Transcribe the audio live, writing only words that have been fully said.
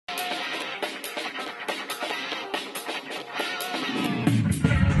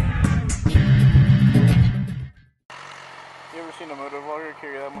motovlogger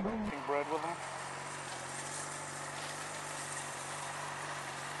carry that much bread with them.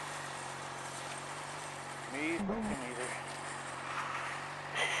 Me neither.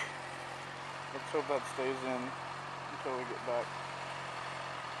 Let's hope that stays in until we get back.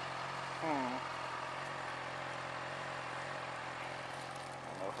 I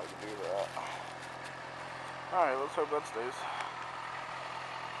don't know if I can do that. Alright, let's hope that stays.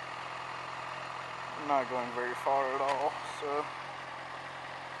 I'm not going very far at all, so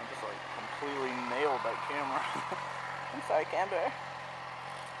I just like completely nailed that camera. I'm sorry, camera.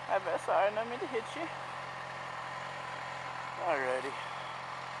 I'm very sorry, I didn't mean to hit you. Alrighty.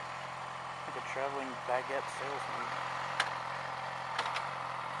 Like a traveling baguette salesman.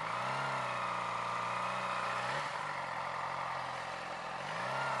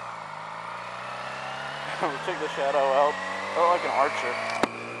 We'll take the shadow out. Oh, like an archer.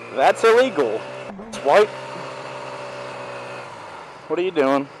 That's illegal. Swipe. What are you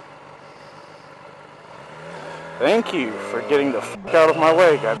doing? Thank you for getting the f*** out of my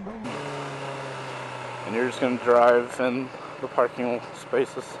way, God. And you're just gonna drive in the parking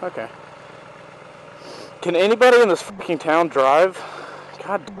spaces. Okay. Can anybody in this fucking town drive?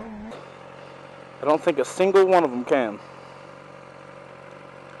 God. I don't think a single one of them can.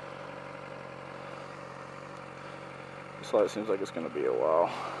 This light seems like it's gonna be a while.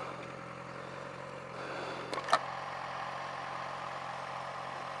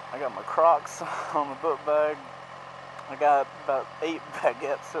 I got my Crocs on the book bag. I got about 8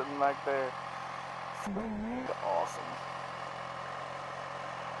 baguettes sitting back there. Awesome.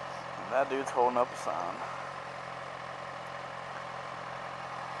 And that dude's holding up a sign.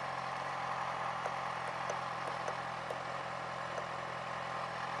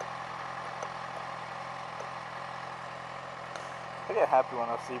 I get happy when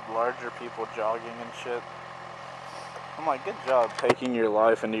I see larger people jogging and shit. I'm like, good job taking your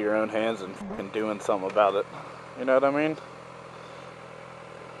life into your own hands and fucking doing something about it. You know what I mean?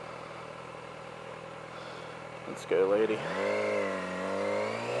 Let's go, lady.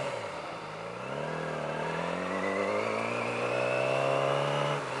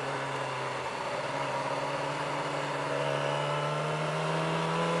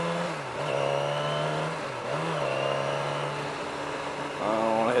 I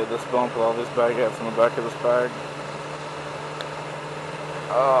don't want to hit this bump with all these baguettes in the back of this bag.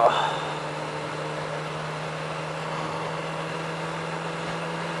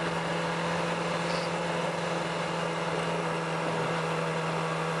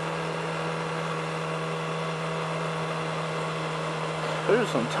 Those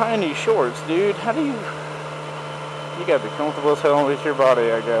are some tiny shorts, dude. How do you gotta be comfortable as hell with your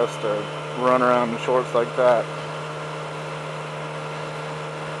body, I guess, to run around in shorts like that.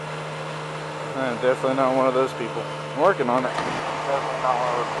 I'm definitely not one of those people. I'm working on it. Definitely not one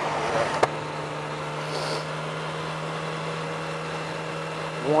of those people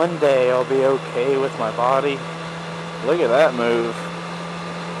yet. One day I'll be okay with my body. Look at that move.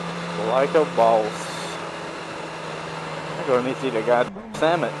 Like a boss. I'm going to need to eat a goddamn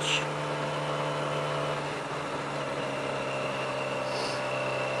sandwich.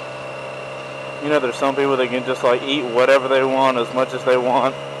 You know, there's some people that can just like eat whatever they want as much as they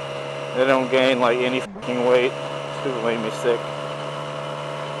want. They don't gain like any fucking weight. These people make me sick.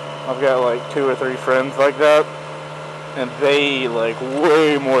 I've got like 2 or 3 friends like that, and they eat like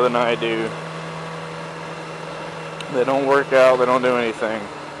way more than I do. They don't work out, they don't do anything,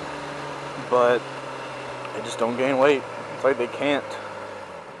 but they just don't gain weight. It's like they can't.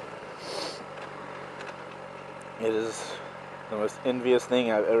 It is the most envious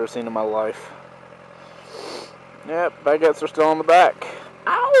thing I've ever seen in my life. Yep, baguettes are still on the back.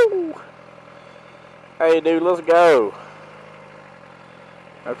 Ow! Hey dude, let's go.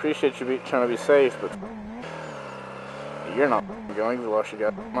 I appreciate you trying to be safe, but you're not going. You've lost your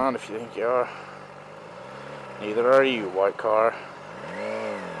goddamn mind if you think you are. Neither are you, white car.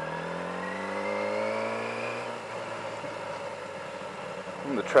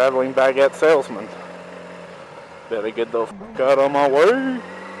 I'm the traveling baguette salesman. Better get the f*** out of my way.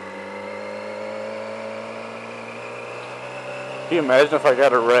 Can you imagine if I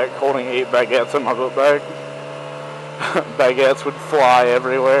got a wreck holding 8 baguettes in my book bag? Baguettes would fly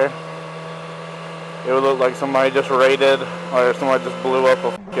everywhere. It would look like somebody just raided, or somebody just blew up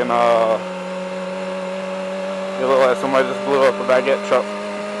a fucking, it looked like somebody just blew up a baguette truck,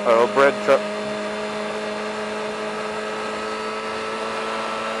 or a bread truck.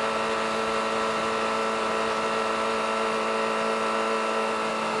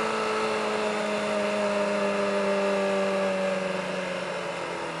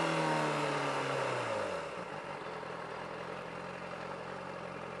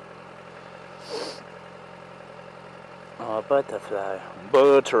 a butterfly.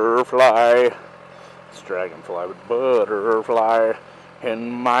 Butterfly. It's dragonfly, but butterfly in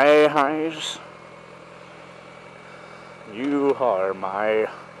my eyes. You are my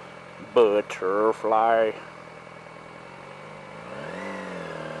butterfly.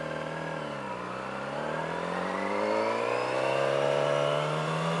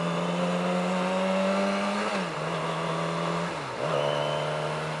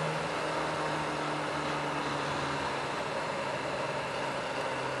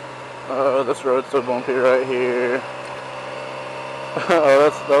 Oh, this road's so bumpy right here. Oh,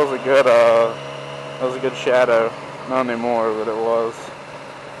 that was a good shadow. Not anymore, but it was.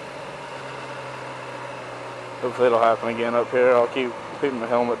 Hopefully it'll happen again up here. I'll keep my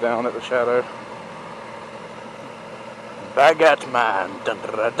helmet down at the shadow. Baguette man, dun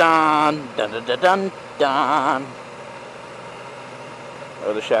dun dun dun dun dun dun dun.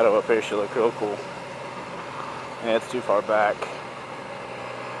 Oh, the shadow up here should look real cool. Yeah, it's too far back.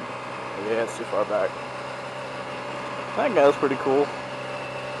 Yeah, it's too far back. That guy's pretty cool.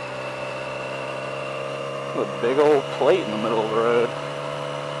 There's a big old plate in the middle of the road.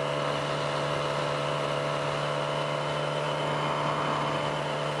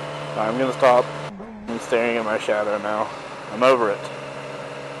 I'm gonna stop. I'm staring at my shadow now. I'm over it.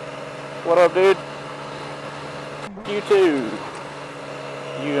 What up, dude? You too.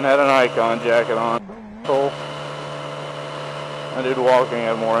 You even had an icon jacket on. Cool. That dude walking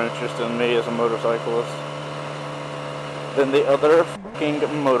had more interest in me as a motorcyclist than the other fucking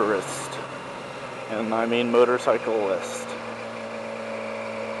motorist. And I mean motorcyclist.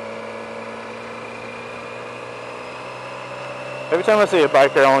 Every time I see a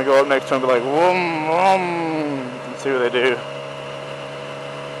biker, I want to go up next to him and be like, whoom, whoom, and see what they do.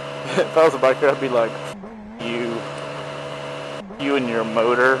 If I was a biker, I'd be like, you and your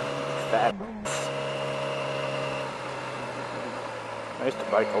motor, fat. I used to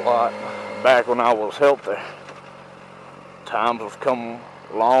bike a lot back when I was healthy. Times have come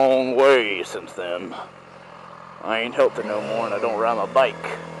a long way since then. I ain't healthy no more, and I don't ride my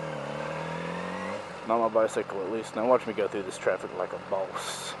bike. Not my bicycle, at least. Now watch me go through this traffic like a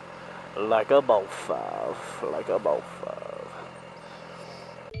boss. Like a boss five. Like a boss five.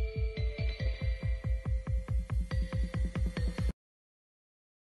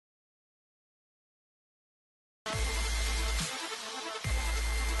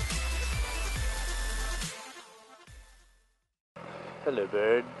 Hello,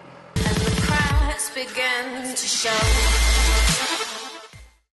 bird. And the cracks begin to show.